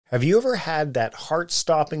Have you ever had that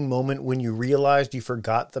heart-stopping moment when you realized you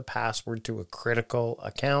forgot the password to a critical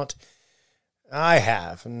account? I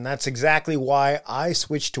have, and that's exactly why I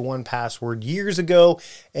switched to 1Password years ago,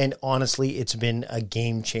 and honestly, it's been a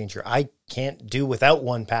game changer. I can't do without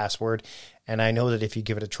 1Password, and I know that if you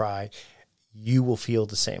give it a try, you will feel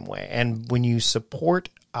the same way. And when you support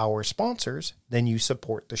our sponsors, then you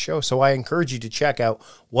support the show. So I encourage you to check out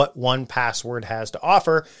what 1Password has to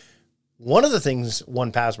offer. One of the things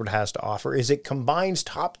 1Password has to offer is it combines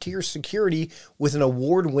top-tier security with an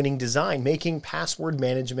award-winning design, making password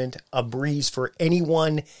management a breeze for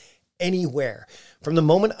anyone, anywhere. From the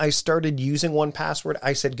moment I started using 1Password,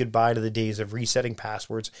 I said goodbye to the days of resetting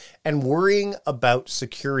passwords and worrying about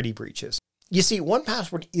security breaches. You see,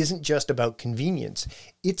 1Password isn't just about convenience.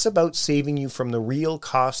 It's about saving you from the real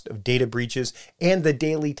cost of data breaches and the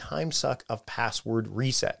daily time suck of password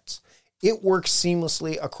resets. It works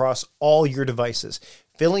seamlessly across all your devices,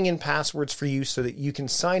 filling in passwords for you so that you can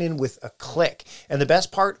sign in with a click. And the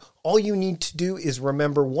best part, all you need to do is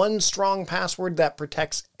remember one strong password that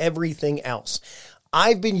protects everything else.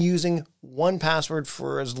 I've been using 1Password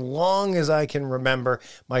for as long as I can remember.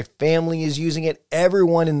 My family is using it.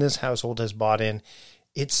 Everyone in this household has bought in.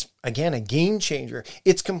 It's, again, a game changer.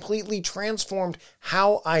 It's completely transformed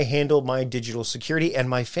how I handle my digital security, and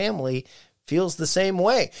my family feels the same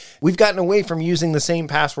way. We've gotten away from using the same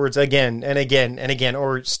passwords again and again and again,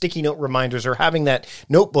 or sticky note reminders, or having that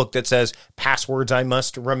notebook that says passwords I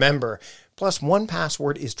must remember. Plus,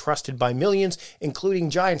 1Password is trusted by millions, including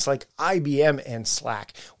giants like IBM and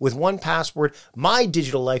Slack. With 1Password, my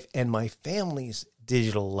digital life and my family's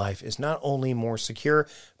digital life is not only more secure,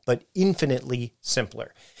 but infinitely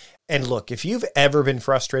simpler. And look, if you've ever been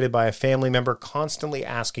frustrated by a family member constantly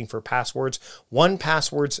asking for passwords,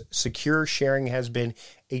 1Password's secure sharing has been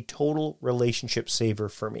a total relationship saver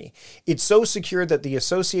for me. It's so secure that the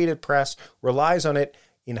Associated Press relies on it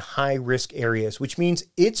in high-risk areas, which means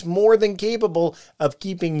it's more than capable of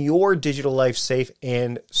keeping your digital life safe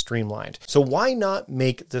and streamlined. So why not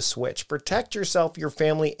make the switch? Protect yourself, your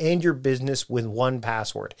family, and your business with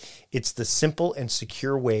 1Password. It's the simple and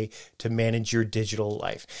secure way to manage your digital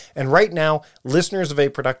life. And right now, listeners of A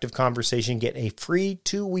Productive Conversation get a free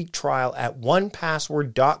 2-week trial at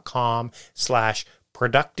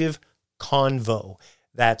 1password.com/productiveconvo.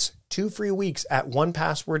 That's 2 free weeks at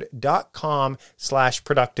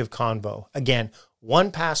 1password.com/productiveconvo. Again,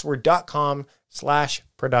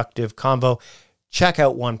 1password.com/productiveconvo. Check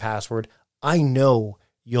out 1Password. I know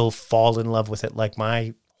you'll fall in love with it like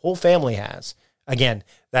my whole family has. Again,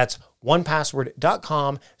 that's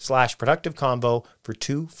 1password.com/productiveconvo for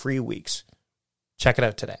 2 free weeks. Check it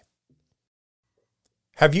out today.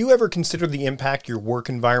 Have you ever considered the impact your work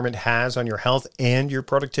environment has on your health and your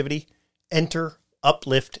productivity? Enter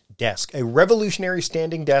Uplift Desk, a revolutionary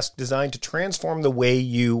standing desk designed to transform the way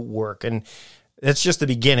you work. And that's just the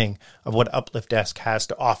beginning of what Uplift Desk has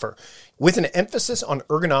to offer. With an emphasis on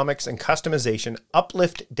ergonomics and customization,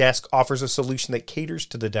 Uplift Desk offers a solution that caters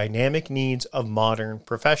to the dynamic needs of modern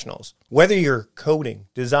professionals. Whether you're coding,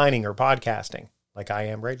 designing, or podcasting, like I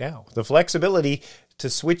am right now, the flexibility to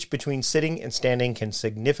switch between sitting and standing can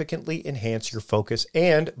significantly enhance your focus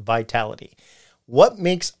and vitality. What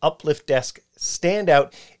makes Uplift Desk stand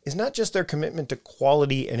out is not just their commitment to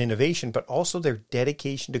quality and innovation, but also their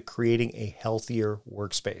dedication to creating a healthier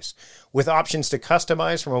workspace. With options to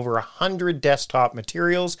customize from over 100 desktop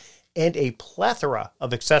materials and a plethora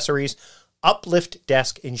of accessories, Uplift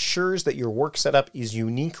Desk ensures that your work setup is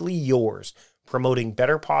uniquely yours, promoting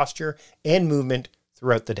better posture and movement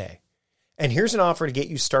throughout the day. And here's an offer to get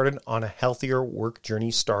you started on a healthier work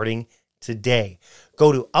journey starting today.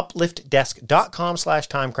 Go to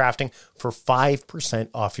upliftdesk.com/timecrafting for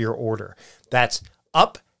 5% off your order. That's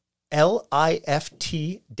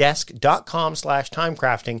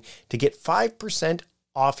upliftdesk.com/timecrafting to get 5%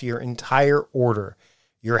 off your entire order.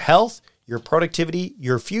 Your health, your productivity,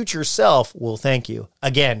 your future self will thank you.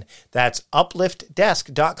 Again, that's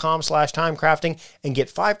upliftdesk.com/timecrafting and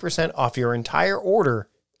get 5% off your entire order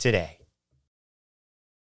today.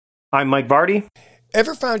 I'm Mike Vardy.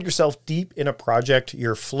 Ever found yourself deep in a project,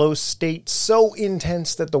 your flow state so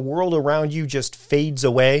intense that the world around you just fades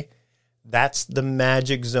away? That's the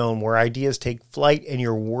magic zone where ideas take flight and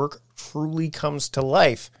your work truly comes to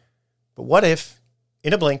life. But what if,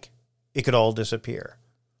 in a blink, it could all disappear?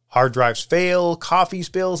 Hard drives fail, coffee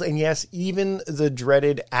spills, and yes, even the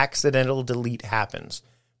dreaded accidental delete happens.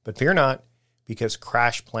 But fear not, because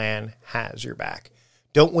CrashPlan has your back.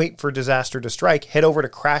 Don't wait for disaster to strike. Head over to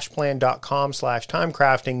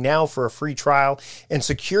crashplan.com/timecrafting now for a free trial and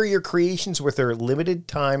secure your creations with their limited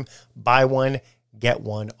time buy one, get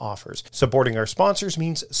one offers. Supporting our sponsors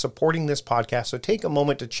means supporting this podcast, so take a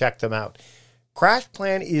moment to check them out.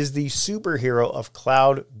 CrashPlan is the superhero of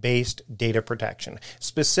cloud-based data protection,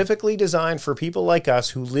 specifically designed for people like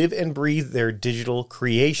us who live and breathe their digital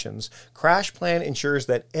creations. CrashPlan ensures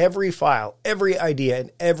that every file, every idea,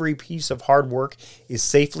 and every piece of hard work is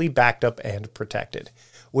safely backed up and protected.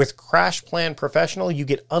 With CrashPlan Professional, you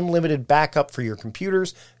get unlimited backup for your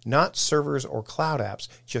computers, not servers or cloud apps,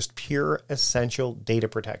 just pure essential data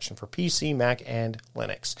protection for PC, Mac, and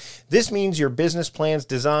Linux. This means your business plans,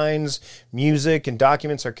 designs, music, and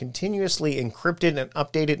documents are continuously encrypted and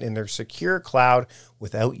updated in their secure cloud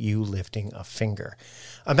without you lifting a finger.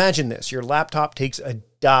 Imagine this, your laptop takes a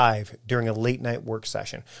dive during a late night work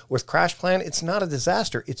session. With CrashPlan, it's not a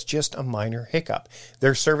disaster, it's just a minor hiccup.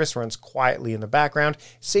 Their service runs quietly in the background,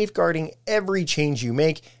 safeguarding every change you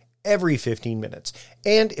make every 15 minutes.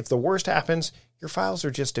 And if the worst happens, your files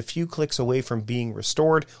are just a few clicks away from being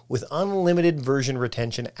restored with unlimited version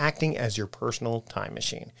retention acting as your personal time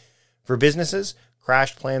machine. For businesses,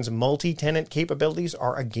 CrashPlan's multi-tenant capabilities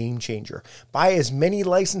are a game changer. Buy as many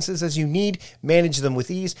licenses as you need, manage them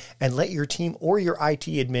with ease, and let your team or your IT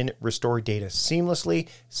admin restore data seamlessly,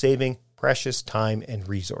 saving precious time and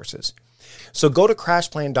resources. So go to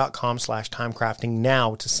crashplan.com/timecrafting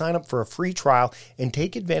now to sign up for a free trial and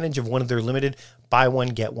take advantage of one of their limited buy one,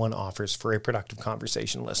 get one offers for a productive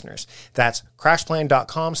conversation listeners. That's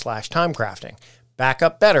crashplan.com/timecrafting. Back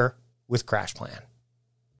up better with CrashPlan.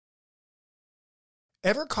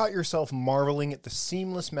 Ever caught yourself marveling at the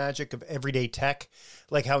seamless magic of everyday tech,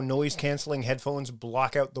 like how noise-canceling headphones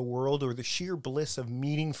block out the world or the sheer bliss of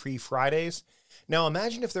meeting-free Fridays? Now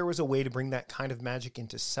imagine if there was a way to bring that kind of magic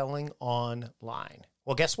into selling online.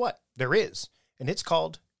 Well, guess what? There is, and it's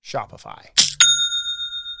called Shopify.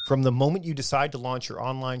 From the moment you decide to launch your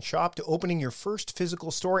online shop to opening your first physical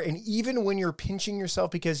store, and even when you're pinching yourself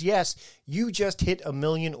because, yes, you just hit 1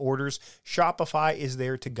 million orders, Shopify is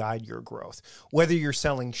there to guide your growth. Whether you're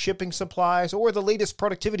selling shipping supplies or the latest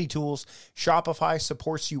productivity tools, Shopify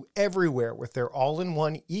supports you everywhere with their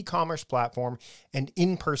all-in-one e-commerce platform and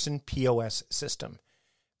in-person POS system.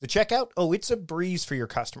 The checkout? Oh, it's a breeze for your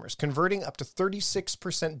customers, converting up to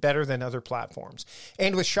 36% better than other platforms.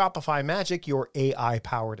 And with Shopify Magic, your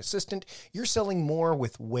AI-powered assistant, you're selling more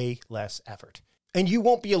with way less effort. And you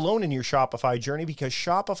won't be alone in your Shopify journey because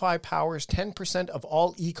Shopify powers 10% of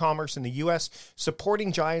all e-commerce in the U.S.,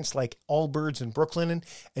 supporting giants like Allbirds and Brooklinen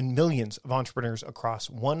and millions of entrepreneurs across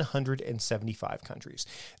 175 countries.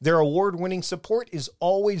 Their award-winning support is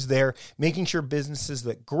always there, making sure businesses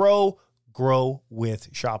that grow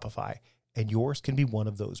with Shopify, and yours can be one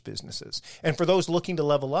of those businesses. And for those looking to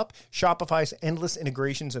level up, Shopify's endless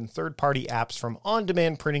integrations and third-party apps from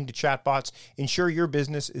on-demand printing to chatbots ensure your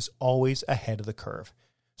business is always ahead of the curve.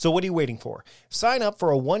 So what are you waiting for? Sign up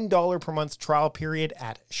for a $1 per month trial period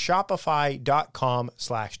at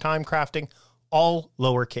shopify.com/timecrafting, all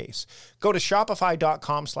lowercase. Go to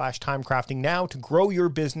shopify.com/timecrafting now to grow your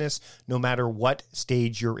business no matter what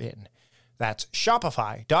stage you're in. That's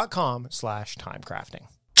shopify.com/timecrafting.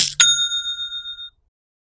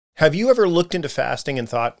 Have you ever looked into fasting and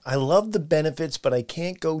thought, I love the benefits, but I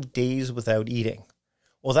can't go days without eating?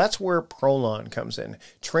 Well, that's where Prolon comes in,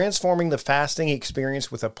 transforming the fasting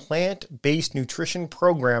experience with a plant-based nutrition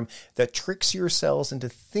program that tricks your cells into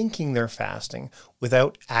thinking they're fasting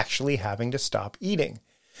without actually having to stop eating.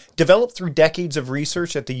 Developed through decades of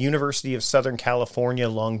research at the University of Southern California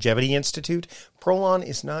Longevity Institute, Prolon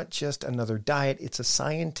is not just another diet, it's a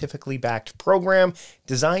scientifically backed program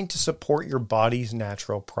designed to support your body's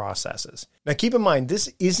natural processes. Now keep in mind, this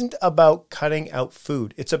isn't about cutting out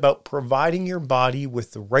food. It's about providing your body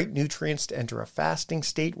with the right nutrients to enter a fasting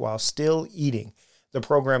state while still eating. The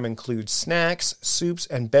program includes snacks, soups,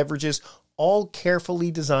 and beverages, all carefully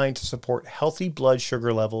designed to support healthy blood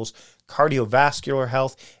sugar levels, cardiovascular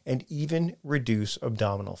health, and even reduce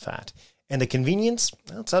abdominal fat. And the convenience,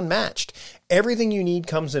 well, it's unmatched. Everything you need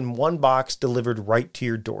comes in one box delivered right to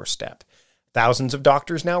your doorstep. Thousands of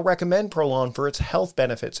doctors now recommend Prolon for its health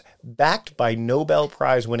benefits, backed by Nobel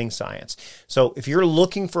Prize-winning science. So if you're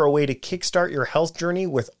looking for a way to kickstart your health journey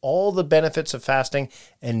with all the benefits of fasting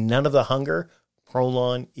and none of the hunger,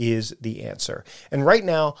 Prolon is the answer. And right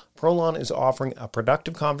now, Prolon is offering a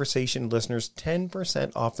Productive Conversation listeners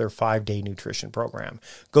 10% off their 5-day nutrition program.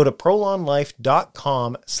 Go to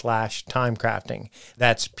prolonlife.com/timecrafting.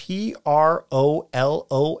 That's PROLON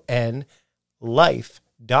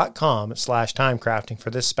life.com/timecrafting for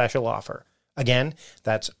this special offer. Again,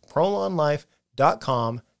 that's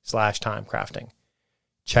prolonlife.com/timecrafting.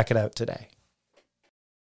 Check it out today.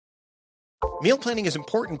 Meal planning is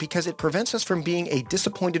important because it prevents us from being a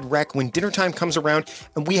disappointed wreck when dinner time comes around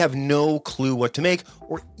and we have no clue what to make,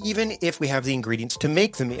 or even if we have the ingredients to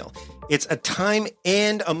make the meal. It's a time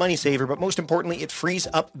and a money saver, but most importantly, it frees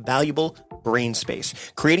up valuable brain space.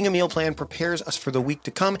 Creating a meal plan prepares us for the week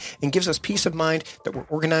to come and gives us peace of mind that we're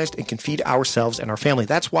organized and can feed ourselves and our family.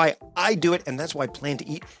 That's why I do it, and that's why Plan to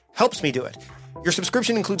Eat helps me do it. Your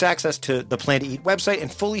subscription includes access to the Plan to Eat website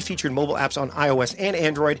and fully featured mobile apps on iOS and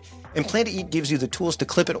Android. And Plan to Eat gives you the tools to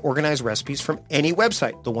clip and organize recipes from any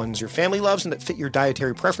website, the ones your family loves and that fit your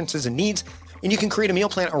dietary preferences and needs. And you can create a meal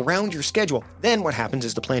plan around your schedule. Then what happens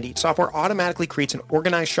is the Plan to Eat software automatically creates an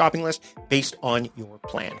organized shopping list based on your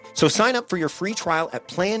plan. So sign up for your free trial at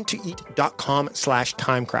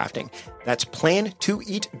plantoeat.com/timecrafting. That's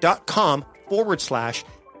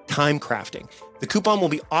plantoeat.com/timecrafting. The coupon will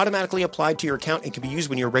be automatically applied to your account and can be used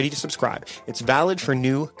when you're ready to subscribe. It's valid for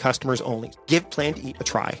new customers only. Give Plan to Eat a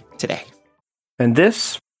try today. And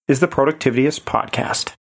this is the Productivityist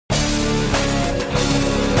Podcast.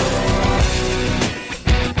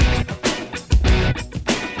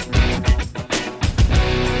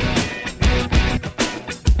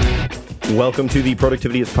 Welcome to the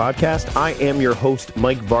Productivityist Podcast. I am your host,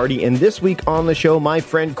 Mike Vardy, and this week on the show, my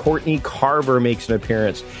friend Courtney Carver makes an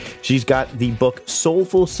appearance. She's got the book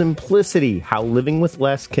Soulful Simplicity: How Living with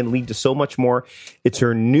Less Can Lead to So Much More. It's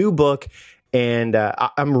her new book, and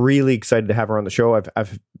I'm really excited to have her on the show.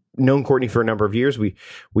 I've known Courtney for a number of years. We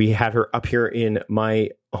had her up here in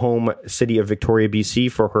my home city of Victoria, BC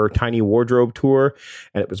for her Tiny Wardrobe tour,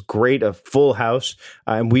 and it was great, a full house.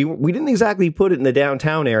 And we didn't exactly put it in the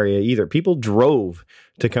downtown area either. People drove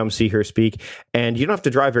to come see her speak, and you don't have to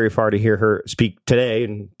drive very far to hear her speak today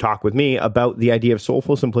and talk with me about the idea of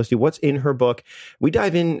soulful simplicity, what's in her book. We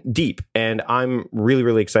dive in deep, and I'm really,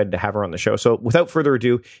 really excited to have her on the show. So without further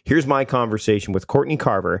ado, here's my conversation with Courtney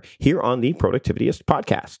Carver here on the Productivityist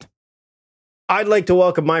Podcast. I'd like to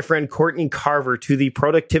welcome my friend Courtney Carver to the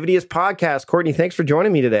Productivityist Podcast. Courtney, thanks for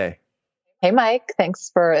joining me today. Hey, Mike. Thanks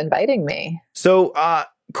for inviting me. So,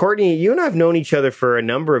 Courtney, you and I have known each other for a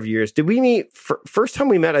number of years. Did we meet? First time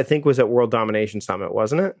we met, I think, was at World Domination Summit,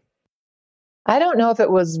 wasn't it? I don't know if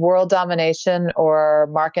it was World Domination or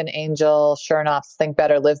Mark and Angel Chernoff's Think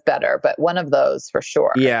Better, Live Better, but one of those for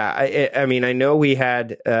sure. Yeah, I mean, I know we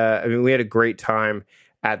had. We had a great time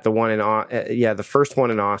at the one in the first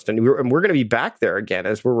one in Austin. And we're going to be back there again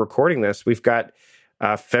as we're recording this. We've got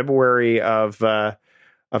February of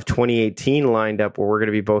 2018 lined up where we're going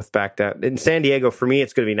to be both back down in San Diego. For me,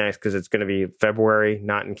 it's going to be nice because it's going to be February,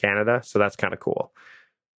 not in Canada. So that's kind of cool.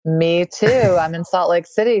 Me too. I'm in Salt Lake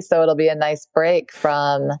City, so it'll be a nice break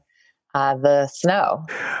from the snow.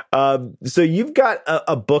 So you've got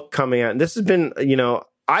a book coming out, and this has been,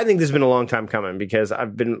 I think this has been a long time coming because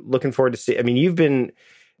I've been looking forward to see. I mean, you've been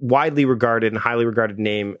widely regarded and highly regarded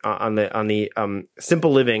name on the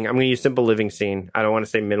simple living. I'm going to use simple living scene. I don't want to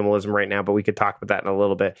say minimalism right now, but we could talk about that in a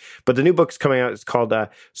little bit. But the new book's coming out. It's called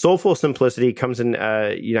Soulful Simplicity. It comes in,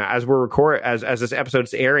 as we're as this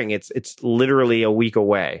episode's airing, it's literally a week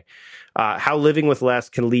away. How living with less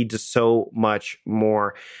can lead to so much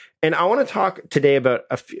more. And I want to talk today about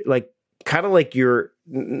kind of like your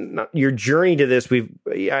journey to this.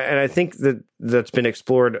 And I think that's been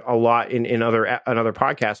explored a lot in other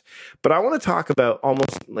podcasts, but I want to talk about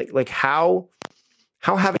almost like how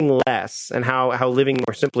having less and how living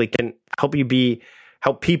more simply can help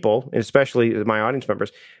people, especially my audience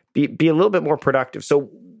members, be a little bit more productive.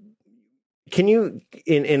 So can you,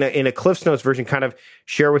 in a Cliff's Notes version, kind of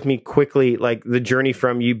share with me quickly, like the journey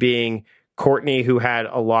from you being Courtney, who had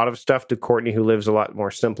a lot of stuff, to Courtney, who lives a lot more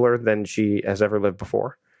simpler than she has ever lived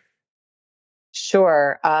before?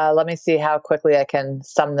 Sure. Let me see how quickly I can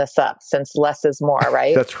sum this up, since less is more,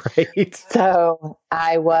 right? That's right. So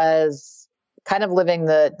I was kind of living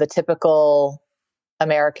the typical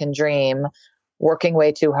American dream, working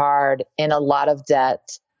way too hard, in a lot of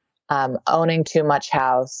debt, owning too much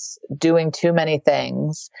house, doing too many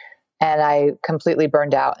things. And I completely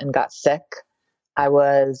burned out and got sick. I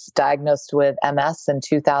was diagnosed with MS in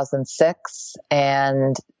 2006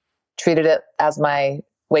 and treated it as my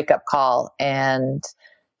wake-up call and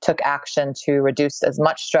took action to reduce as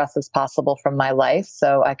much stress as possible from my life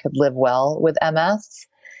so I could live well with MS.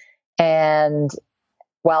 And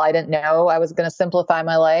while I didn't know I was going to simplify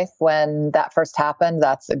my life when that first happened,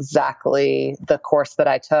 that's exactly the course that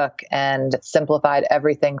I took, and simplified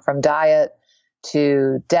everything from diet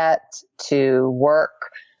to debt to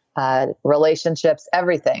work, relationships,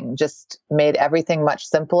 everything. Just made everything much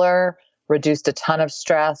simpler, reduced a ton of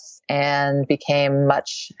stress, and became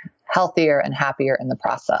much healthier and happier in the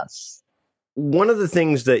process. One of the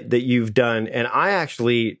things that you've done, and I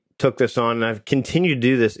actually took this on, and I've continued to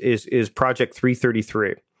do this, is Project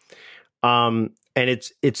 333. And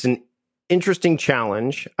it's an interesting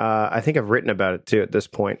challenge. I think I've written about it too at this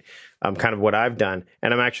point, kind of what I've done.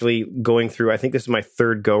 And I'm actually going through, I think this is my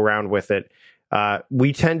third go round with it.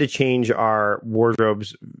 We tend to change our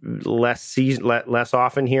wardrobes less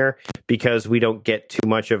often here because we don't get too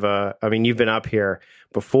much of I mean, you've been up here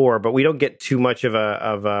before, but we don't get too much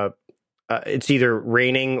of it's either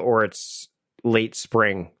raining or it's late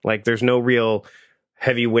spring. Like there's no real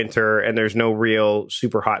heavy winter and there's no real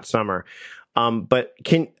super hot summer. But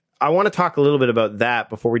I want to talk a little bit about that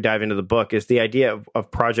before we dive into the book, is the idea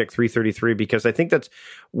of Project 333, because I think that's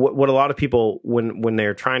what a lot of people, when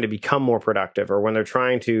they're trying to become more productive, or when they're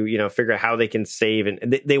trying to, figure out how they can save,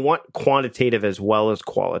 and they want quantitative as well as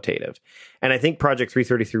qualitative. And I think Project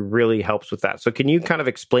 333 really helps with that. So can you kind of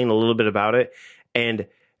explain a little bit about it and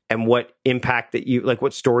what impact that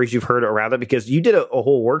what stories you've heard around it? Because you did a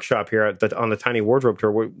whole workshop here on the Tiny Wardrobe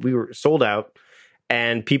Tour where we were sold out,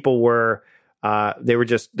 and people were, there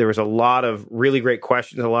was a lot of really great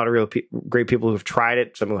questions, a lot of great people who've tried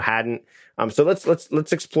it, some who hadn't. So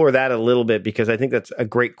let's explore that a little bit, because I think that's a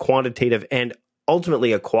great quantitative and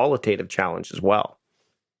ultimately a qualitative challenge as well.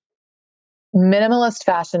 Minimalist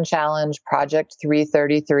Fashion Challenge Project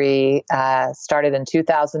 333 started in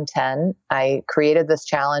 2010. I created this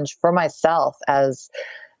challenge for myself as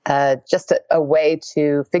just a way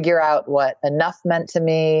to figure out what enough meant to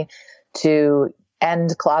me, to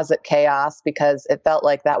end closet chaos, because it felt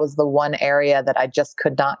like that was the one area that I just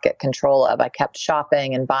could not get control of. I kept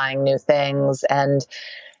shopping and buying new things, and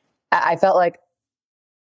I felt like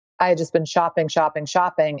I had just been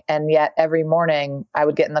shopping. And yet every morning I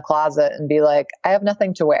would get in the closet and be like, I have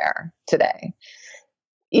nothing to wear today,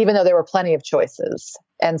 even though there were plenty of choices.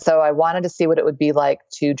 And so I wanted to see what it would be like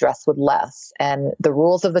to dress with less. And the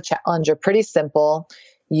rules of the challenge are pretty simple.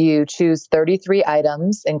 You choose 33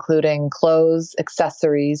 items, including clothes,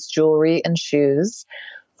 accessories, jewelry, and shoes,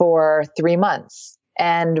 for 3 months.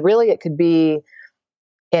 And really, it could be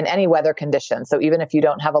in any weather condition. So even if you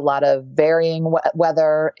don't have a lot of varying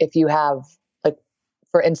weather, if you have, like,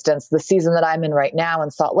 for instance, the season that I'm in right now in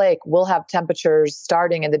Salt Lake, we'll have temperatures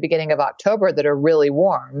starting in the beginning of October that are really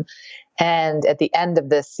warm. And at the end of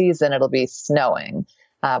this season, it'll be snowing,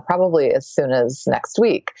 probably as soon as next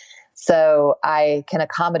week. So I can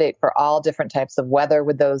accommodate for all different types of weather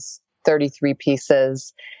with those 33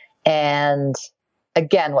 pieces. And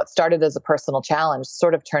again, what started as a personal challenge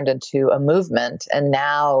sort of turned into a movement. And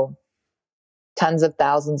now tons of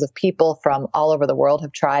thousands of people from all over the world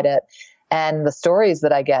have tried it. And the stories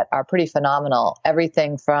that I get are pretty phenomenal.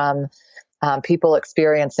 Everything from people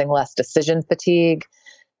experiencing less decision fatigue,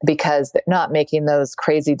 because they're not making those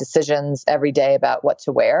crazy decisions every day about what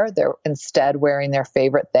to wear. They're instead wearing their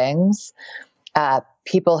favorite things.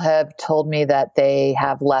 People have told me that they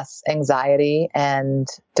have less anxiety and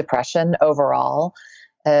depression overall,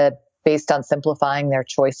 based on simplifying their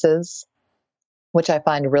choices, which I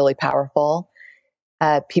find really powerful.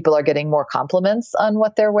 People are getting more compliments on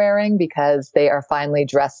what they're wearing because they are finally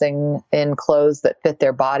dressing in clothes that fit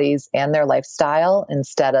their bodies and their lifestyle,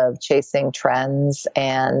 instead of chasing trends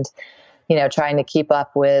and, trying to keep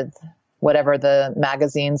up with whatever the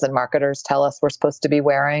magazines and marketers tell us we're supposed to be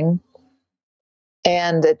wearing.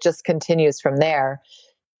 And it just continues from there.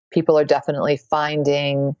 People are definitely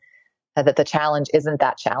finding that the challenge isn't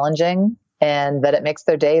that challenging, and that it makes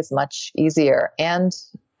their days much easier and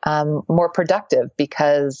more productive,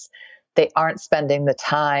 because they aren't spending the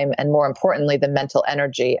time and, more importantly, the mental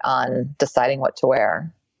energy on deciding what to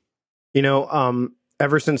wear.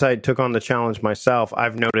 Ever since I took on the challenge myself,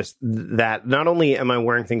 I've noticed that not only am I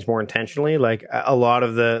wearing things more intentionally, like a lot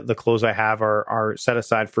of the clothes I have are set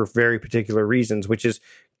aside for very particular reasons, which is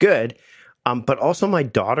good. But also my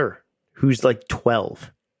daughter, who's like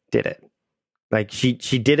 12, did it. Like she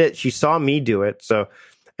did it. She saw me do it. So,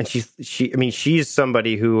 and she's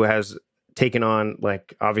somebody who has taken on,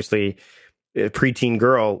 like, obviously a preteen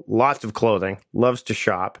girl, lots of clothing, loves to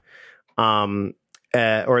shop, or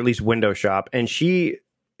at least window shop. And she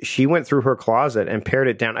went through her closet and pared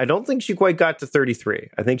it down. I don't think she quite got to 33.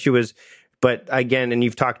 I think she was, but again, and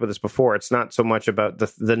you've talked about this before, it's not so much about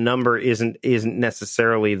the number isn't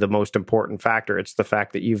necessarily the most important factor. It's the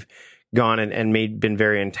fact that you've gone and been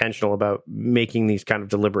very intentional about making these kind of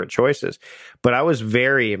deliberate choices. But I was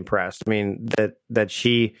very impressed. I mean, that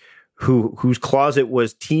she, whose closet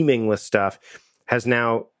was teeming with stuff, has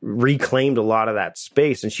now reclaimed a lot of that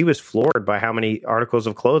space. And she was floored by how many articles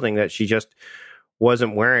of clothing that she just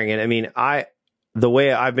wasn't wearing. And I mean, the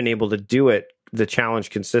way I've been able to do it, the challenge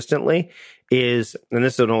consistently, is, and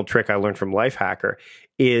this is an old trick I learned from Lifehacker,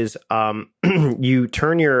 is you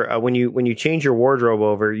turn your when you change your wardrobe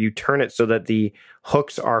over, you turn it so that the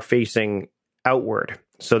hooks are facing outward,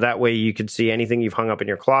 so that way you can see anything you've hung up in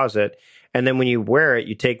your closet. And then when you wear it,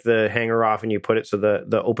 you take the hanger off and you put it so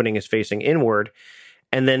the opening is facing inward.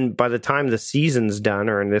 And then by the time the season's done,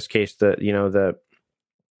 or in this case the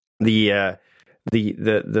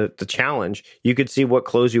challenge, you could see what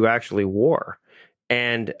clothes you actually wore.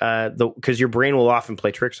 And because your brain will often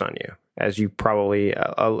play tricks on you, as you probably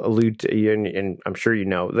allude to, and I'm sure you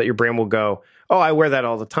know that your brain will go, "Oh, I wear that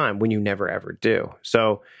all the time," when you never ever do.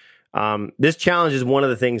 So this challenge is one of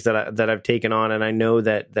the things that I've taken on, and I know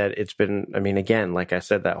that it's been. I mean, again, like I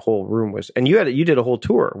said, that whole room was, and you did a whole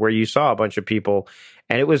tour where you saw a bunch of people,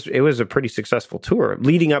 and it was a pretty successful tour,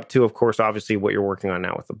 leading up to, of course, obviously what you're working on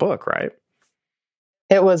now with the book, right?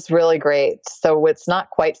 It was really great. So it's not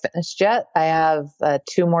quite finished yet. I have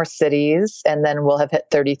 2 more cities, and then we'll have hit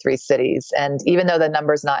 33 cities. And even though the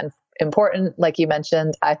number's not important, like you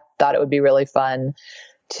mentioned, I thought it would be really fun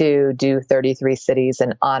to do 33 cities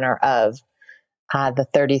in honor of the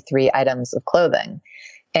 33 items of clothing.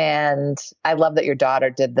 And I love that your daughter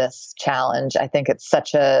did this challenge. I think it's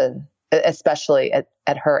especially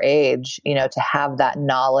at her age, to have that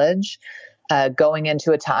knowledge going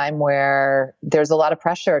into a time where there's a lot of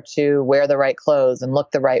pressure to wear the right clothes and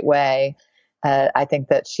look the right way. I think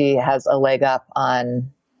that she has a leg up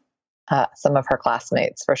on some of her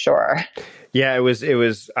classmates for sure. Yeah, I was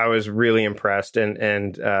really impressed.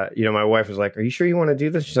 And my wife was like, "Are you sure you want to do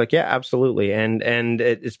this?" She's like, "Yeah, absolutely." And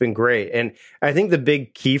it's been great. And I think the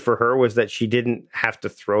big key for her was that she didn't have to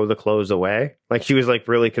throw the clothes away. Like, she was like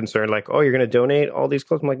really concerned, like, "Oh, you're going to donate all these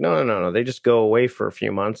clothes?" I'm like, no. They just go away for a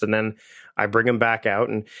few months, and then I bring them back out.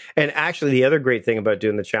 And actually, the other great thing about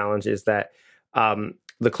doing the challenge is that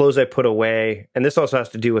the clothes I put away, and this also has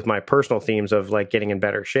to do with my personal themes of like getting in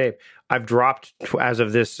better shape. I've dropped, as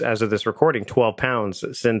of this recording, 12 pounds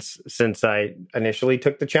since I initially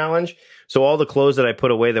took the challenge. So all the clothes that I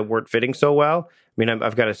put away that weren't fitting so well, I mean,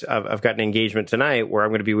 I've got an engagement tonight where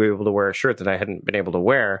I'm going to be able to wear a shirt that I hadn't been able to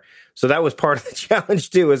wear. So that was part of the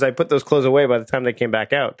challenge too, is I put those clothes away. By the time they came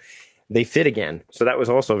back out, they fit again. So that was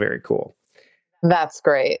also very cool. That's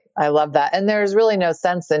great. I love that. And there's really no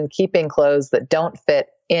sense in keeping clothes that don't fit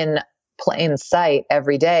in plain sight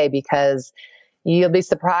every day, because you'll be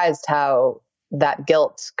surprised how that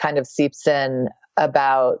guilt kind of seeps in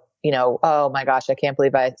about, oh my gosh, I can't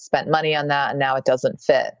believe I spent money on that and now it doesn't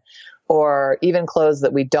fit. Or even clothes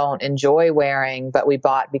that we don't enjoy wearing, but we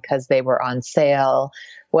bought because they were on sale.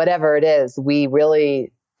 Whatever it is, we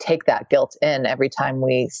really take that guilt in every time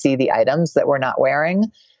we see the items that we're not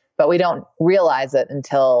wearing. But we don't realize it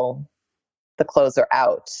until the clothes are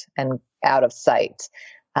out and out of sight.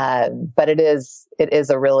 But it is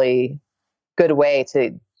a really good way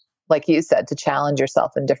to, like you said, to challenge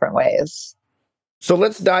yourself in different ways. So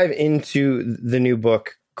let's dive into the new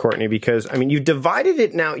book, Courtney, because I mean, you've divided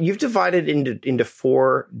it into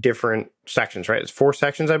 4 different sections, right? It's 4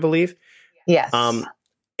 sections, I believe. Yes.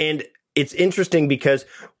 And it's interesting because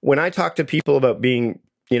when I talk to people about being,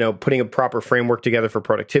 putting a proper framework together for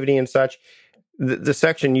productivity and such, the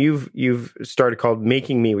section you've started called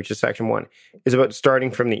Making Me, which is section 1, is about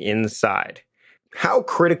starting from the inside. How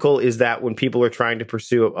critical is that when people are trying to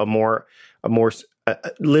pursue a more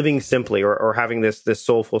living simply, or having this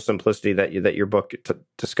soulful simplicity that your book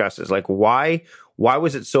discusses? Like, why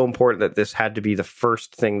was it so important that this had to be the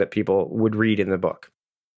first thing that people would read in the book?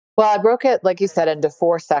 Well, I broke it, like you said, into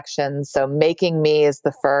 4 sections. So Making Me is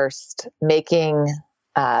the first, making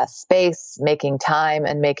space, making time,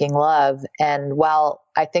 and making love. And while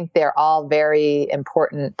I think they're all very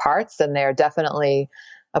important parts, and they're definitely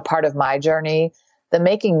a part of my journey, the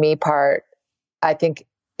Making Me part, I think,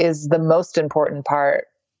 is the most important part,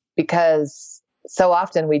 because so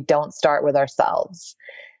often we don't start with ourselves.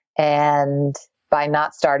 And by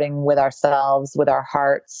not starting with ourselves, with our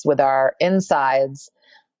hearts, with our insides,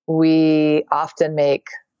 we often make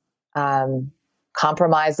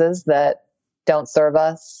compromises that don't serve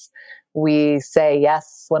us. We say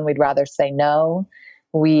yes when we'd rather say no.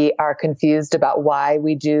 We are confused about why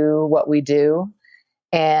we do what we do.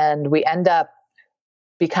 And we end up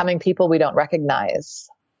becoming people we don't recognize.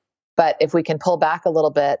 But if we can pull back a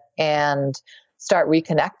little bit and start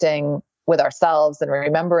reconnecting with ourselves and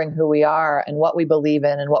remembering who we are and what we believe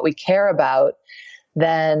in and what we care about,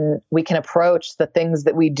 then we can approach the things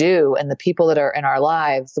that we do and the people that are in our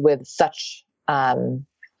lives with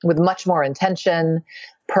with much more intention,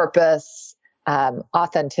 purpose,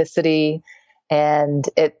 authenticity. And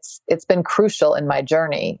it's been crucial in my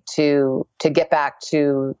journey to get back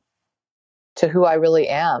to who I really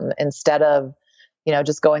am, instead of,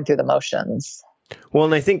 just going through the motions. Well,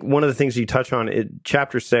 and I think one of the things you touch on in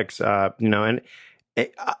chapter 6, and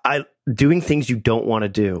I doing things you don't want to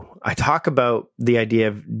do. I talk about the idea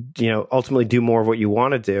of, ultimately do more of what you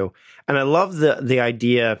want to do. And I love the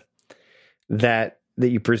idea that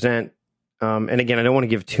you present. And again, I don't want to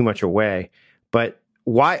give too much away, but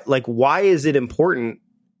why is it important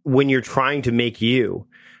when you're trying to make you,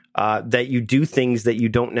 that you do things that you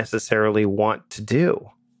don't necessarily want to do?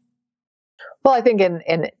 Well, I think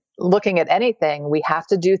in looking at anything, we have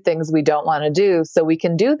to do things we don't want to do so we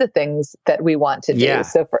can do the things that we want to do. Yeah.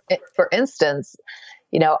 So for instance,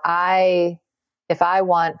 if I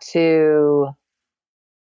want to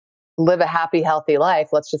live a happy, healthy life,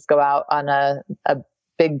 let's just go out on a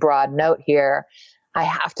big, broad note here. I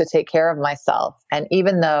have to take care of myself. And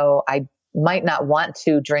even though I might not want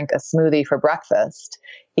to drink a smoothie for breakfast,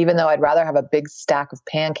 even though I'd rather have a big stack of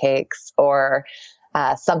pancakes or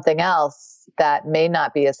something else that may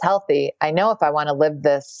not be as healthy, I know if I want to live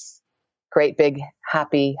this great, big,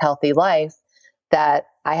 happy, healthy life, that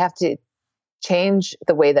I have to change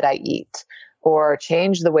the way that I eat, or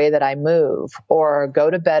change the way that I move, or go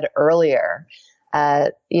to bed earlier,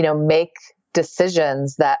 make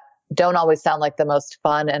decisions that don't always sound like the most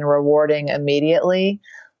fun and rewarding immediately,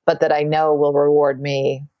 but that I know will reward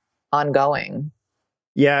me ongoing.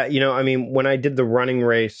 Yeah, when I did the running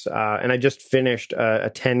race, and I just finished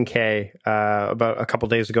a 10K about a couple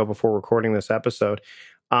days ago before recording this episode,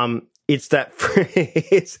 it's that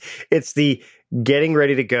it's the getting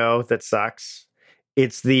ready to go that sucks.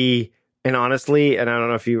 It's and honestly, and I don't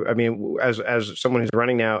know if you, as someone who's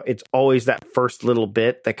running now, it's always that first little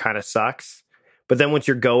bit that kind of sucks. But then once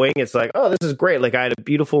you're going, it's like, oh, this is great. Like I had a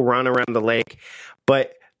beautiful run around the lake,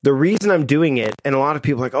 but the reason I'm doing it, and a lot of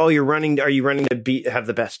people are like, oh, are you running to have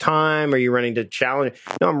the best time? Are you running to challenge?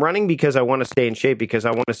 No, I'm running because I want to stay in shape, because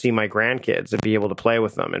I want to see my grandkids and be able to play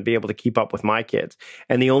with them and be able to keep up with my kids.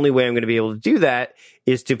 And the only way I'm going to be able to do that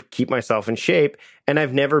is to keep myself in shape. And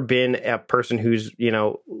I've never been a person who's,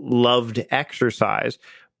 loved exercise,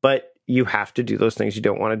 but you have to do those things you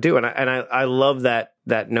don't want to do. And I love that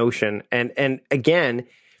notion. And again,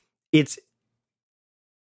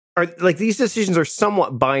 these decisions are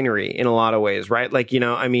somewhat binary in a lot of ways, right? Like,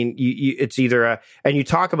 it's either and you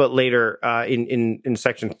talk about later in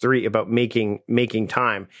section 3 about making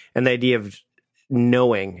time, and the idea of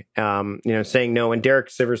knowing, saying no. And Derek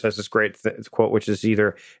Sivers has this great quote, which is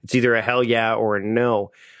it's either a hell yeah or a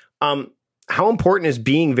no. How important is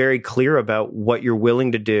being very clear about what you're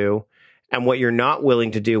willing to do and what you're not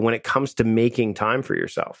willing to do when it comes to making time for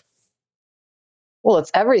yourself? Well,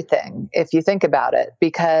 it's everything if you think about it,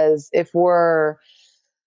 because if we're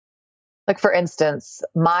like, for instance,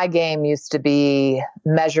 my game used to be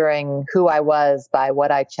measuring who I was by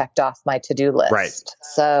what I checked off my to-do list. Right.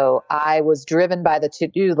 So I was driven by the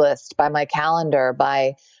to-do list, by my calendar,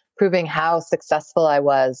 by proving how successful I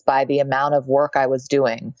was by the amount of work I was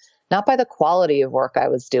doing, not by the quality of work I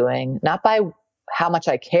was doing, not by how much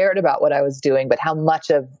I cared about what I was doing, but how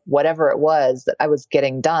much of whatever it was that I was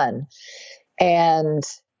getting done. And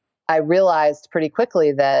I realized pretty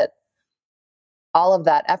quickly that all of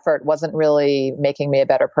that effort wasn't really making me a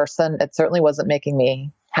better person. It certainly wasn't making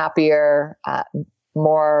me happier,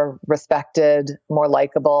 more respected, more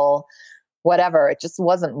likable, whatever. It just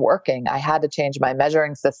wasn't working. I had to change my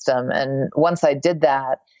measuring system. And once I did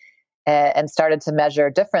that and started to measure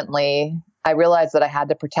differently, I realized that I had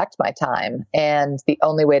to protect my time. And the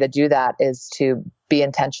only way to do that is to be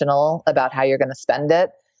intentional about how you're going to spend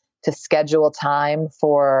it, to schedule time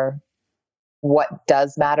for what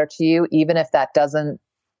does matter to you, even if that doesn't,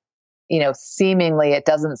 seemingly it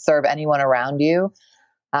doesn't serve anyone around you.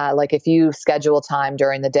 Like if you schedule time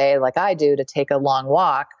during the day, like I do, to take a long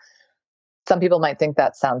walk, some people might think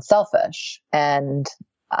that sounds selfish and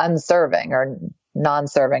unserving or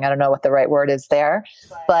non-serving. I don't know what the right word is there,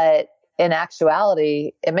 but in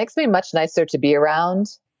actuality, it makes me much nicer to be around.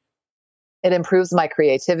 It improves my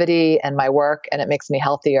creativity and my work, and it makes me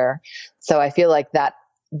healthier. So I feel like that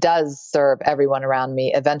does serve everyone around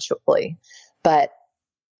me eventually, but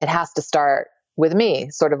it has to start with me,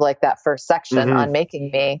 sort of like that first section on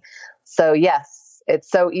making me. So yes, it's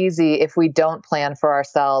so easy if we don't plan for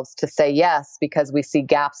ourselves to say yes because we see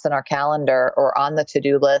gaps in our calendar or on the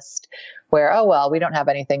to-do list where, oh, well, we don't have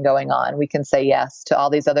anything going on. We can say yes to all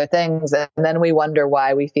these other things. And then we wonder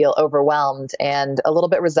why we feel overwhelmed and a little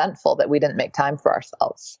bit resentful that we didn't make time for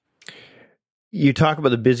ourselves. You talk about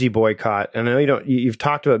the busy boycott, and I know you've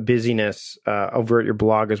talked about busyness over at your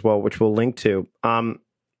blog as well, which we'll link to.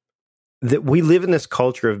 That we live in this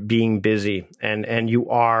culture of being busy, and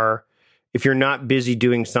if you're not busy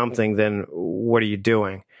doing something, then what are you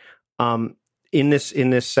doing? in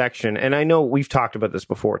this section, and I know we've talked about this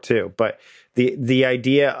before too, but the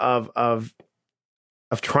idea of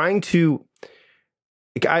trying to,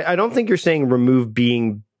 I don't think you're saying remove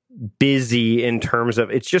being busy in terms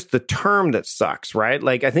of, it's just the term that sucks, right?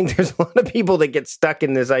 Like, I think there's a lot of people that get stuck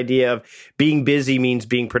in this idea of being busy means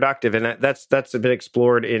being productive, and that's been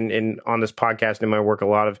explored in on this podcast and in my work a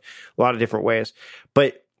lot of different ways.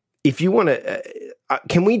 But if you want to,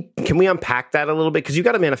 can we unpack that a little bit? Because you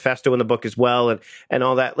got a manifesto in the book as well, and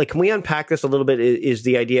all that. Like, can we unpack this a little bit? Is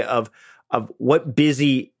the idea of what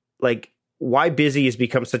busy, like, why busy has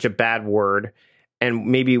become such a bad word, and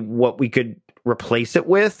maybe what we could replace it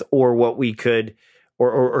with, or what we could,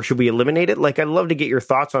 or should we eliminate it? Like, I'd love to get your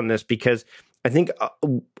thoughts on this, because I think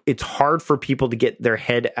it's hard for people to get their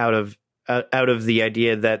head out of the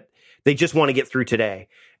idea that they just want to get through today.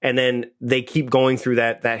 And then they keep going through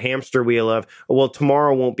that hamster wheel of, well,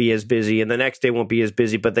 tomorrow won't be as busy and the next day won't be as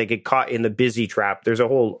busy, but they get caught in the busy trap. There's a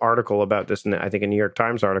whole article about this, I think a New York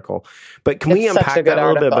Times article. But can we unpack that a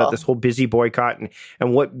little bit about this whole busy boycott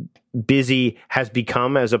and what busy has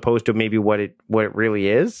become as opposed to maybe what it really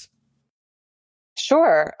is?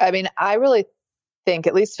 Sure. I mean, I really think,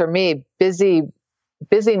 at least for me,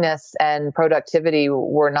 busyness and productivity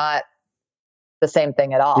were not the same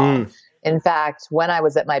thing at all. In fact, when I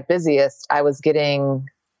was at my busiest, I was getting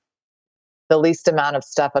the least amount of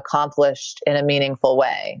stuff accomplished in a meaningful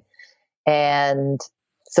way. And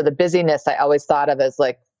so the busyness I always thought of as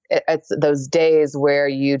like, it's those days where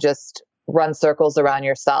you just run circles around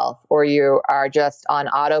yourself, or you are just on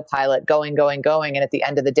autopilot going. And at the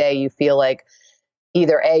end of the day, you feel like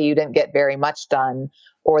either A, you didn't get very much done,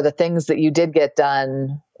 or the things that you did get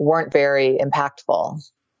done weren't very impactful.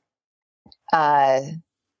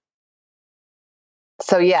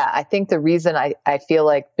 So yeah, I think the reason I feel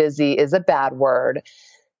like busy is a bad word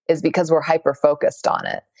is because we're hyper-focused on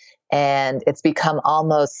it. And it's become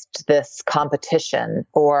almost this competition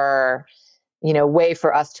or, way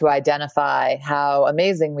for us to identify how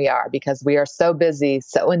amazing we are because we are so busy,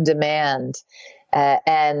 so in demand.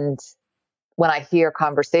 And when I hear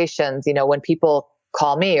conversations, when people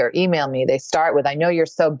call me or email me, they start with, I know you're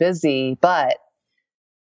so busy, but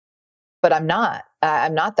I'm not.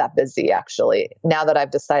 I'm not that busy, actually, now that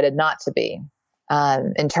I've decided not to be.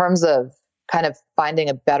 In terms of kind of finding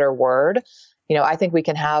a better word, I think we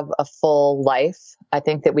can have a full life. I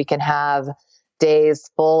think that we can have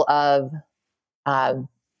days full of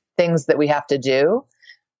things that we have to do.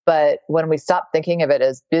 But when we stop thinking of it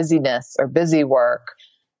as busyness or busy work,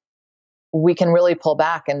 we can really pull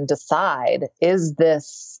back and decide, is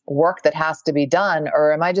this work that has to be done,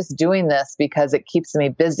 or am I just doing this because it keeps me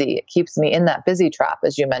busy? It keeps me in that busy trap,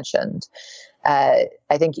 as you mentioned. I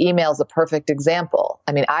think email is a perfect example.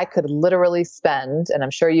 I mean, I could literally spend, and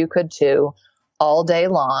I'm sure you could too, all day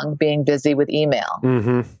long being busy with email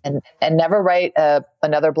and never write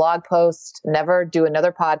another blog post, never do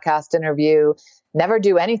another podcast interview, never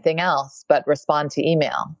do anything else but respond to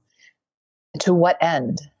email. To what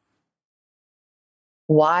end?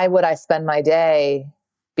 Why would I spend my day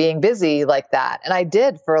being busy like that? And I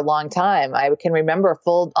did for a long time. I can remember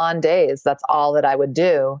full on days. That's all that I would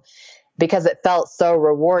do because it felt so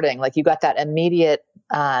rewarding. Like you got that immediate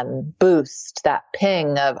boost, that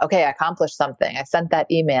ping of, okay, I accomplished something. I sent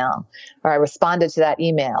that email or I responded to that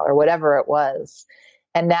email or whatever it was.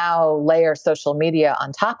 And now layer social media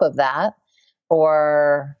on top of that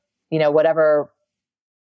or, whatever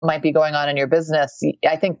might be going on in your business.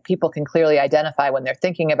 I think people can clearly identify when they're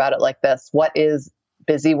thinking about it like this, what is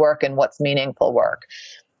busy work and what's meaningful work.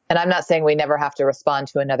 And I'm not saying we never have to respond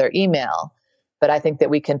to another email, but I think that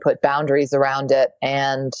we can put boundaries around it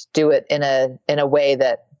and do it in a way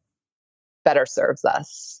that better serves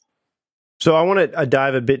us. So I want to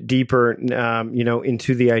dive a bit deeper,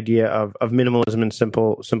 into the idea of minimalism and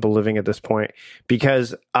simple living at this point,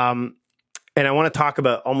 because, and I want to talk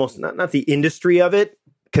about almost not the industry of it,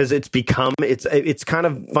 because it's kind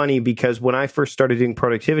of funny because when I first started doing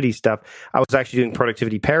productivity stuff, I was actually doing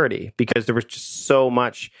productivity parody because there was just so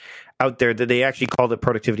much out there that they actually called it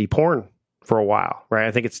productivity porn for a while, right?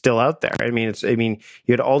 I think it's still out there. I mean,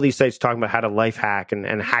 you had all these sites talking about how to life hack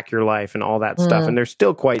and hack your life and all that stuff, and they're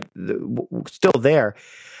still still there.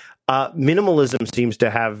 Minimalism seems to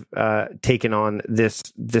have taken on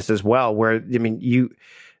this as well, where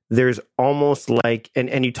there's almost like,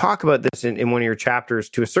 and you talk about this in one of your chapters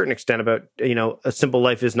to a certain extent about, a simple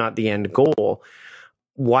life is not the end goal.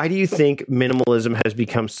 why do you think minimalism has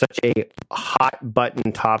become such a hot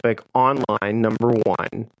button topic online, number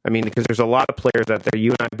one? I mean, because there's a lot of players out there.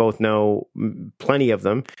 You and I both know plenty of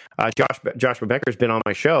them. Joshua Becker's been on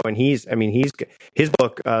my show, and his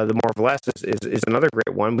book, The More of Less, is another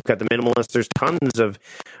great one. We've got The Minimalist. There's tons of,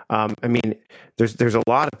 there's a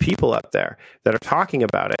lot of people out there that are talking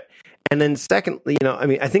about it. And then secondly,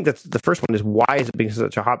 I think that's the first one is, why is it being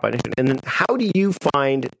such a hot button issue? And then how do you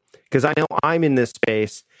find, because I know I'm in this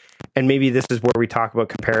space, and maybe this is where we talk about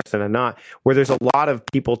comparison and not, where there's a lot of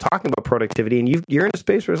people talking about productivity, and you're in a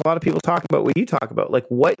space where there's a lot of people talking about what you talk about. Like,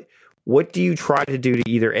 what do you try to do to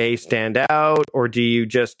either A, stand out, or do you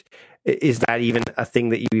just, is that even a thing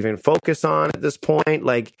that you even focus on at this point?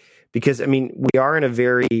 Like, because, I mean, we are in a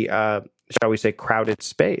very, shall we say, crowded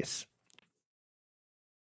space.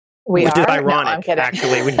 Which is ironic,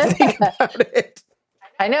 actually, when you think about it.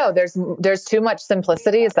 I know there's too much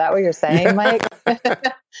simplicity. Is that what you're saying, Mike?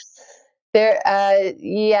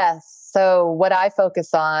 Yes. So what I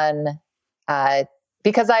focus on,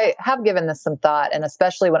 because I have given this some thought, and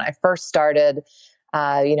especially when I first started,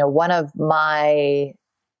 one of my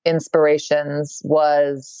inspirations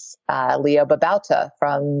was Leo Babauta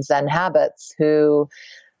from Zen Habits, who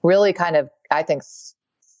really kind of, I think,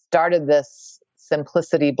 started this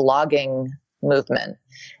simplicity blogging movement.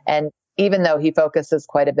 And even though he focuses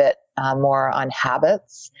quite a bit more on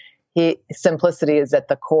habits, simplicity is at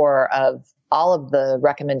the core of all of the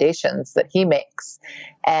recommendations that he makes.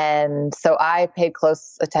 And so I paid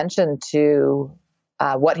close attention to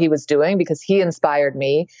what he was doing, because he inspired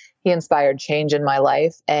me. He inspired change in my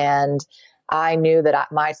life. And I knew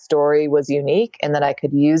that my story was unique and that I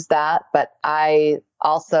could use that. But I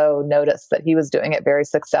also noticed that he was doing it very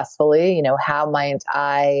successfully. How might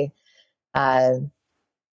I, what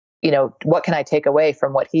can I take away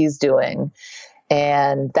from what he's doing?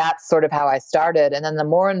 And that's sort of how I started. And then the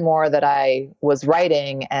more and more that I was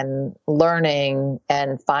writing and learning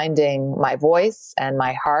and finding my voice and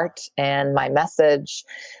my heart and my message,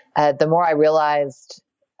 the more I realized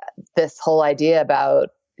this whole idea about,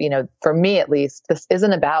 for me at least, this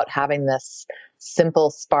isn't about having this simple,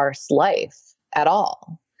 sparse life at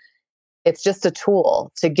all. It's just a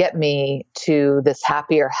tool to get me to this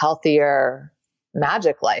happier, healthier,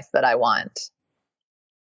 magic life that I want.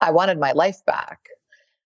 I wanted my life back.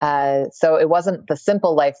 So it wasn't the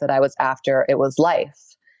simple life that I was after, it was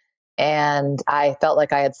life. And I felt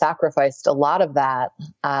like I had sacrificed a lot of that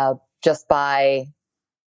just by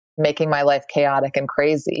making my life chaotic and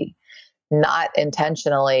crazy. Not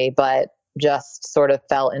intentionally, but just sort of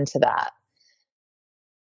fell into that.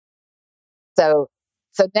 So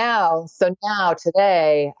now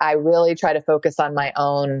today, I really try to focus on my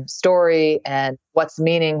own story and what's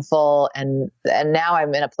meaningful. And now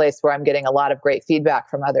I'm in a place where I'm getting a lot of great feedback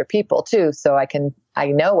from other people too. So I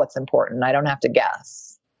know what's important. I don't have to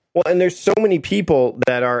guess. Well, and there's so many people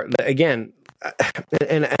that are, again,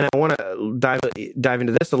 and I want to dive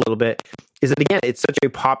into this a little bit, is that, again, it's such a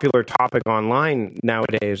popular topic online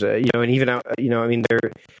nowadays, and even,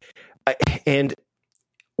 and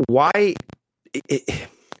why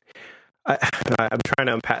I'm trying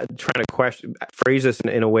to phrase this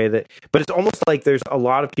in a way that, but it's almost like there's a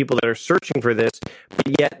lot of people that are searching for this,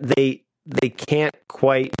 but yet they can't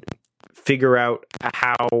quite figure out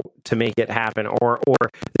how to make it happen, or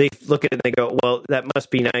they look at it and they go, well, that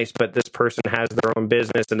must be nice, but this person has their own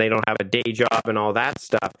business and they don't have a day job and all that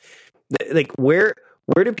stuff. Like, where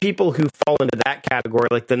do people who fall into that category,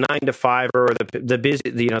 like the 9-to-5 or the busy,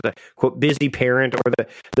 the quote busy parent, or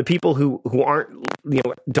the people who aren't,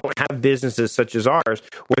 don't have businesses such as ours,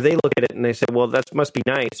 where they look at it and they say, well, that must be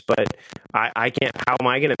nice, but I can't, how am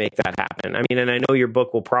I going to make that happen? I mean, and I know your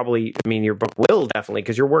book will definitely,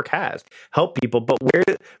 because your work has helped people, but where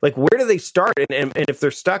do they start? And if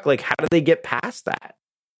they're stuck, like, how do they get past that?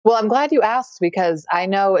 Well, I'm glad you asked, because I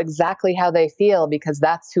know exactly how they feel, because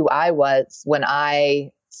that's who I was when I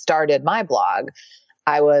started my blog.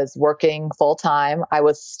 I was working full time. I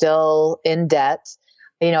was still in debt.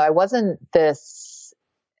 I wasn't this,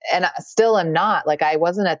 and I still am not, like, I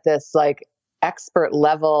wasn't at this like expert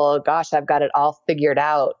level, gosh, I've got it all figured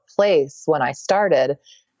out place when I started.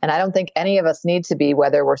 And I don't think any of us need to be,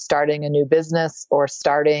 whether we're starting a new business or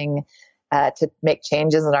starting to make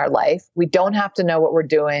changes in our life. We don't have to know what we're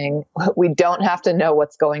doing. We don't have to know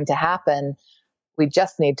what's going to happen. We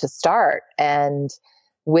just need to start. And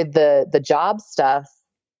with the job stuff,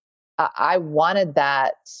 I wanted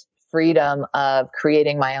that freedom of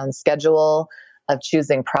creating my own schedule, of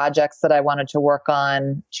choosing projects that I wanted to work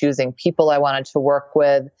on, choosing people I wanted to work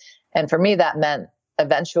with. And for me, that meant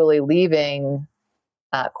eventually leaving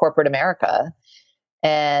corporate America.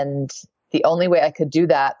 And the only way I could do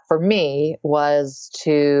that for me was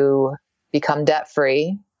to become debt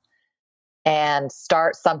free and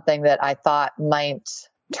start something that I thought might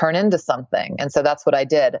turn into something. And so that's what I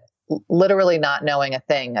did, literally not knowing a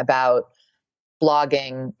thing about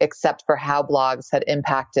blogging except for how blogs had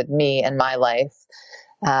impacted me and my life.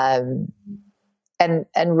 And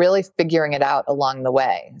really figuring it out along the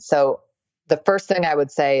way. So the first thing I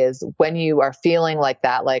would say is when you are feeling like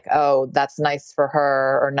that, like, oh, that's nice for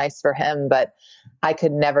her or nice for him, but I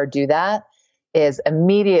could never do that, is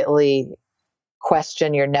immediately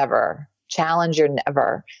question your never, challenge your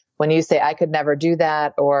never. When you say I could never do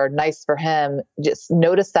that or nice for him, just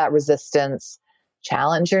notice that resistance,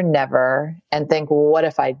 challenge your never, and think, well, what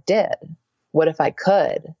if I did? What if I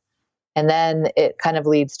could? And then it kind of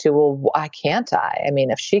leads to, well, why can't I? I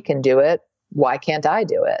mean, if she can do it, why can't I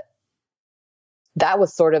do it? That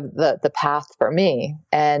was sort of the path for me.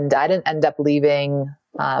 And I didn't end up leaving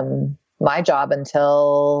my job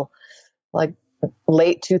until like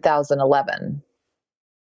late 2011.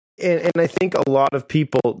 And I think a lot of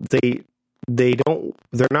people,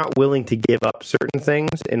 they're not willing to give up certain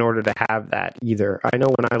things in order to have that either. I know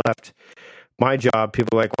when I left my job,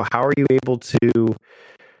 people were like, well, how are you able to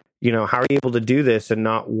do this and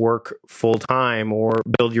not work full time or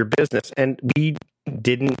build your business? And we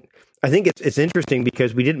didn't. I think it's interesting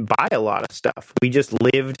because we didn't buy a lot of stuff. We just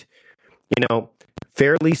lived,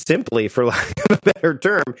 fairly simply, for lack of a better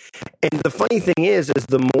term. And the funny thing is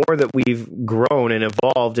the more that we've grown and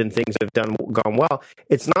evolved and things have gone well,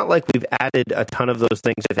 it's not like we've added a ton of those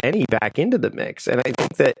things, if any, back into the mix. And I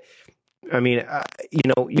think that,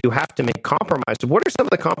 you have to make compromises. What are some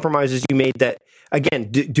of the compromises you made that, again,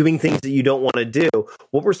 doing things that you don't want to do?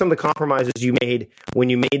 What were some of the compromises you made when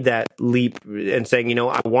you made that leap and saying,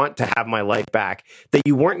 I want to have my life back, that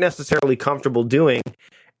you weren't necessarily comfortable doing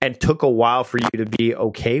and took a while for you to be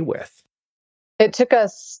okay with? It took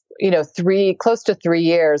us, close to 3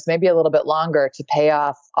 years, maybe a little bit longer, to pay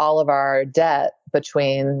off all of our debt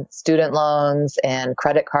between student loans and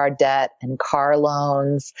credit card debt and car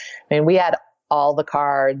loans. I mean, we had all the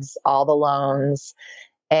cards, all the loans,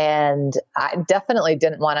 and I definitely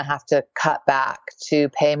didn't want to have to cut back to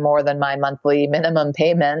pay more than my monthly minimum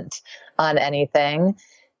payment on anything.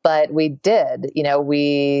 But we did,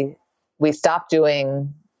 we stopped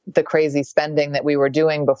doing the crazy spending that we were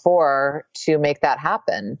doing before to make that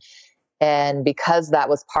happen. And because that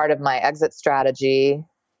was part of my exit strategy,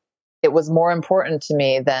 it was more important to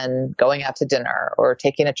me than going out to dinner or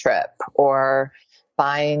taking a trip or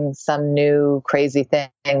buying some new crazy thing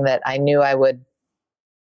that I knew I would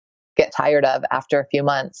get tired of after a few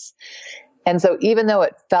months. And so even though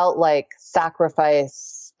it felt like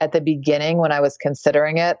sacrifice at the beginning when I was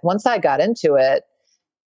considering it, once I got into it,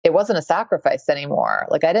 it wasn't a sacrifice anymore.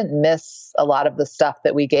 Like, I didn't miss a lot of the stuff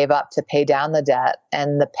that we gave up to pay down the debt,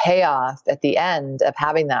 and the payoff at the end of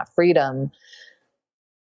having that freedom.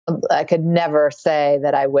 I could never say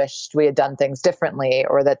that I wished we had done things differently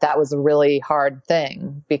or that was a really hard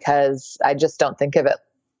thing, because I just don't think of it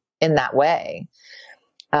in that way.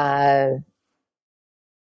 I'm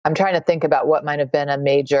trying to think about what might have been a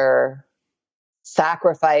major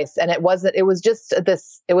sacrifice. And it was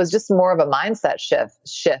just more of a mindset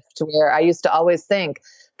shift where I used to always think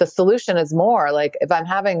the solution is more. Like, if I'm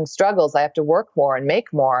having struggles, I have to work more and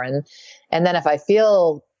make more. And then if I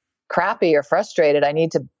feel crappy or frustrated, I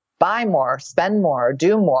need to buy more, spend more,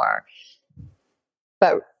 do more.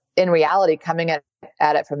 But in reality, coming at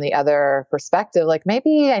it from the other perspective, like,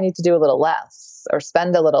 maybe I need to do a little less or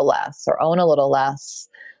spend a little less or own a little less.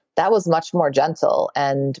 That was much more gentle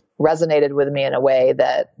and resonated with me in a way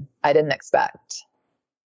that I didn't expect.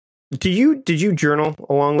 Did you journal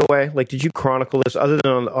along the way? Like, did you chronicle this other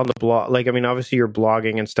than on the blog? Like, I mean, obviously you're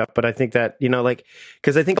blogging and stuff, but I think that,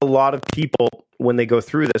 because I think a lot of people, when they go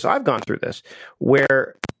through this, I've gone through this,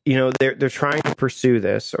 where, they're trying to pursue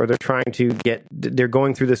this, or they're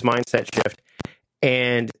going through this mindset shift,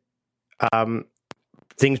 and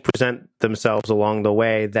things present themselves along the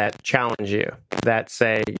way that challenge you, that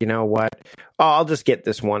say, you know what, I'll just get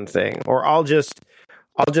this one thing, or I'll just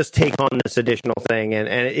take on this additional thing and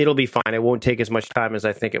it'll be fine. It won't take as much time as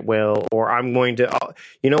I think it will. Or I'm going to,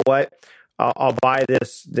 I'll buy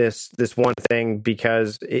this one thing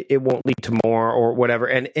because it won't lead to more or whatever.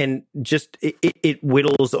 And just it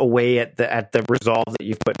whittles away at the resolve that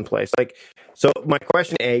you've put in place. Like, so my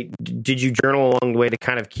question, did you journal along the way to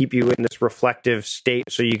kind of keep you in this reflective state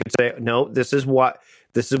so you could say, no, this is what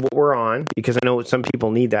we're on? Because I know some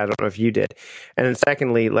people need that. I don't know if you did. And then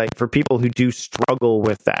secondly, like, for people who do struggle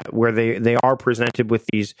with that, where they are presented with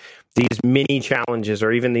these mini challenges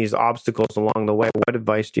or even these obstacles along the way, what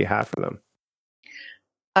advice do you have for them?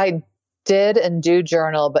 I did and do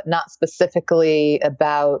journal, but not specifically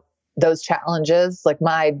about those challenges. Like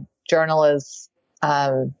my journal is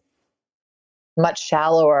much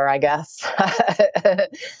shallower, I guess.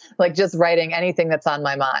 Like just writing anything that's on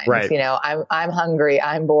my mind. Right. You know, I'm hungry,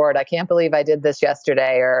 I'm bored, I can't believe I did this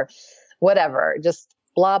yesterday, or whatever. Just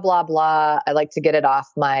blah, blah, blah. I like to get it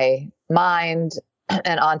off my mind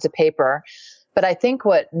and onto paper. But I think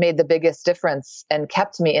what made the biggest difference and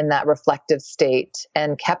kept me in that reflective state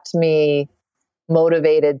and kept me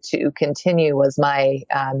motivated to continue was my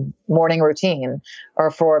morning routine, or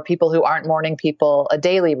for people who aren't morning people, a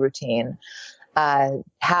daily routine.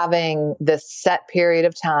 Having this set period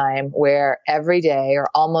of time where every day or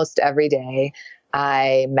almost every day,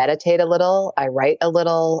 I meditate a little, I write a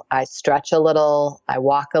little, I stretch a little, I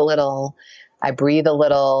walk a little, I breathe a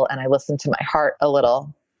little, and I listen to my heart a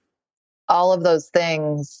little. All of those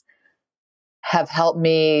things have helped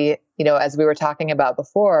me, you know, as we were talking about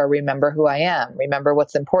before, remember who I am, remember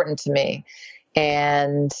what's important to me.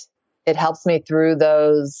 And it helps me through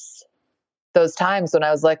those times when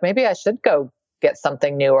I was like, maybe I should go get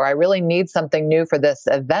something new, or I really need something new for this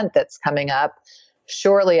event that's coming up.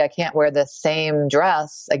 Surely I can't wear this same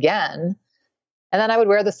dress again. And then I would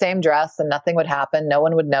wear the same dress and nothing would happen. No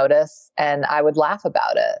one would notice. And I would laugh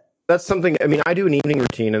about it. That's something, I mean, I do an evening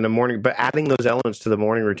routine and a morning, but adding those elements to the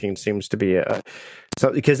morning routine seems to be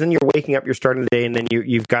so because then you're waking up, you're starting the day, and then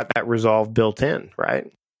you've got that resolve built in, right?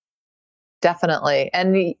 Definitely.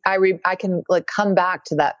 And I can like come back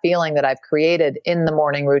to that feeling that I've created in the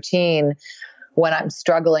morning routine when I'm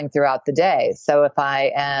struggling throughout the day. So if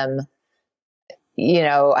I am, you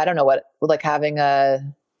know, I don't know what, like having a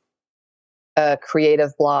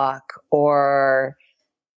creative block, or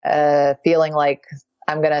feeling like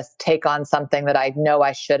I'm going to take on something that I know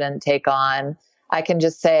I shouldn't take on, I can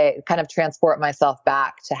just say, kind of transport myself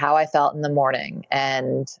back to how I felt in the morning.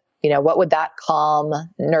 And, you know, what would that calm,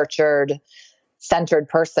 nurtured, centered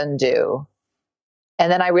person do?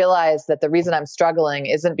 And then I realized that the reason I'm struggling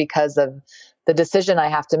isn't because of the decision I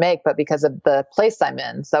have to make, but because of the place I'm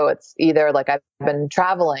in. So it's either like I've been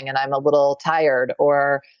traveling and I'm a little tired,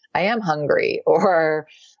 or I am hungry, or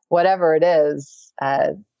whatever it is.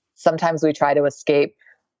 Sometimes we try to escape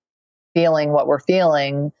feeling what we're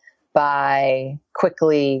feeling by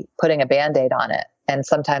quickly putting a Band-Aid on it. And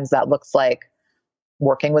sometimes that looks like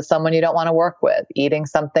working with someone you don't want to work with, eating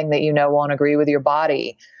something that you know won't agree with your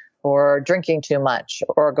body, or drinking too much,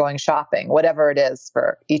 or going shopping, whatever it is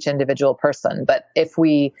for each individual person. But if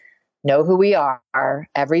we know who we are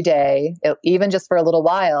every day, even just for a little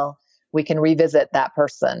while, we can revisit that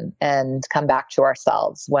person and come back to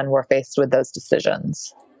ourselves when we're faced with those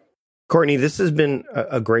decisions. Courtney, this has been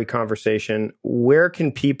a great conversation. Where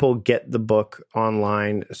can people get the book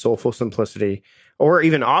online, Soulful Simplicity, or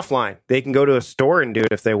even offline? They can go to a store and do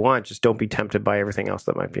it if they want. Just don't be tempted by everything else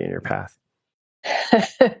that might be in your path.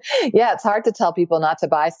 Yeah, it's hard to tell people not to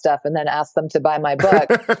buy stuff and then ask them to buy my book.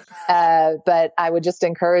 But I would just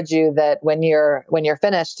encourage you that when you're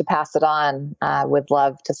finished, to pass it on with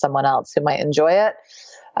love to someone else who might enjoy it,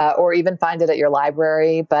 or even find it at your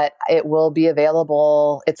library. But it will be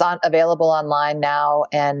available. It's available online now,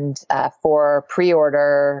 and for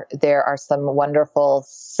pre-order, there are some wonderful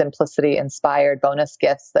simplicity-inspired bonus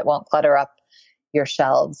gifts that won't clutter up your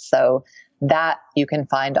shelves. So that you can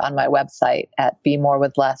find on my website at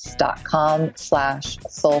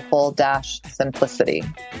bemorewithless.com/soulful-simplicity.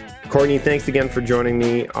 Courtney, thanks again for joining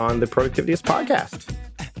me on the Productivityist podcast.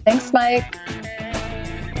 Thanks, Mike.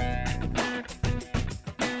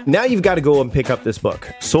 Now you've got to go and pick up this book,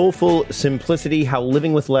 Soulful Simplicity, How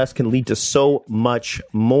Living with Less Can Lead to So Much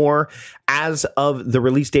More. As of the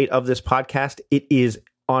release date of this podcast, it is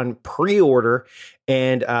on pre-order,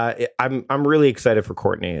 and I'm really excited for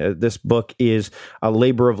Courtney. This book is a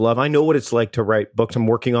labor of love. I know what it's like to write books. I'm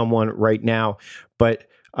working on one right now, but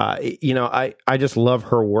I just love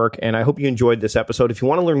her work, and I hope you enjoyed this episode. If you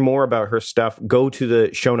want to learn more about her stuff, go to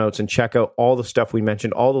the show notes and check out all the stuff we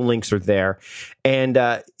mentioned. All the links are there. And,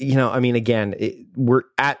 again, we're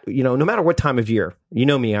at, no matter what time of year, you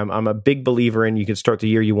know me, I'm a big believer in you can start the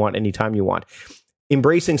year you want, anytime you want.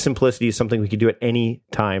 Embracing simplicity is something we can do at any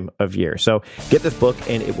time of year. So get this book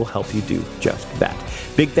and it will help you do just that.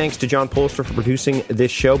 Big thanks to John Polster for producing this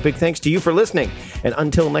show. Big thanks to you for listening. And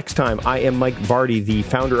until next time, I am Mike Vardy, the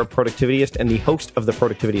founder of Productivityist and the host of the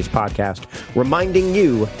Productivityist podcast, reminding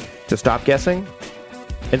you to stop guessing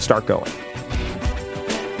and start going.